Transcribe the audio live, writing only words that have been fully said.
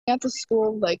at the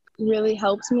school really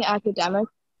helps me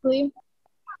academically,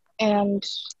 and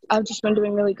I've just been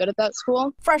doing really good at that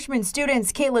school. Freshman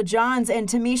students Kayla Johns and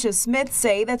Tamisha Smith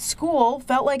say that school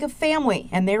felt like a family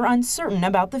and they're uncertain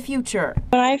about the future.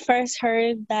 When I first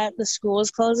heard that the school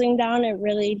was closing down, it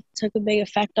really took a big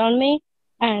effect on me.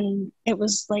 And it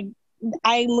was like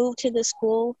I moved to the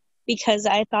school because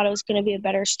I thought it was going to be a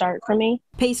better start for me.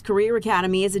 Pace Career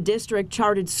Academy is a district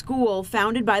chartered school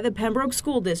founded by the Pembroke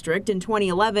School District in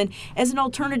 2011 as an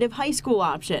alternative high school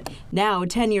option. Now,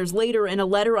 10 years later, in a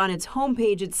letter on its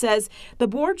homepage, it says the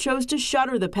board chose to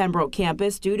shutter the Pembroke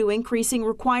campus due to increasing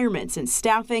requirements and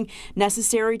staffing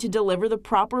necessary to deliver the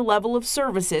proper level of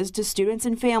services to students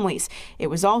and families. It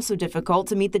was also difficult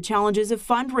to meet the challenges of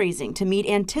fundraising to meet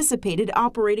anticipated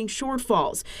operating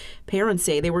shortfalls. Parents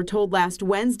say they were told last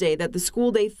Wednesday that the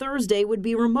school day Thursday would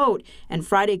be remote and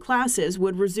Friday classes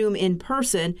would resume in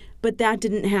person, but that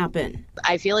didn't happen.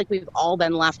 I feel like we've all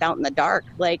been left out in the dark.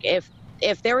 Like if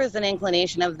there was an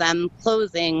inclination of them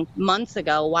closing months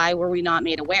ago, why were we not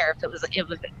made aware?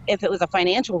 If it was a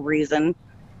financial reason,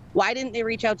 why didn't they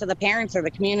reach out to the parents or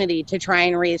the community to try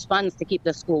and raise funds to keep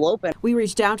the school open? We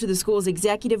reached out to the school's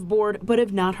executive board, but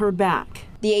have not heard back.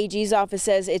 The AG's office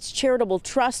says its charitable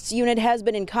trusts unit has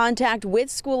been in contact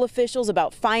with school officials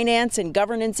about finance and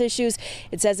governance issues.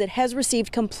 It says it has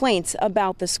received complaints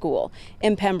about the school.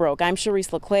 In Pembroke, I'm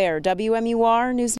Charisse LeClaire, WMUR News.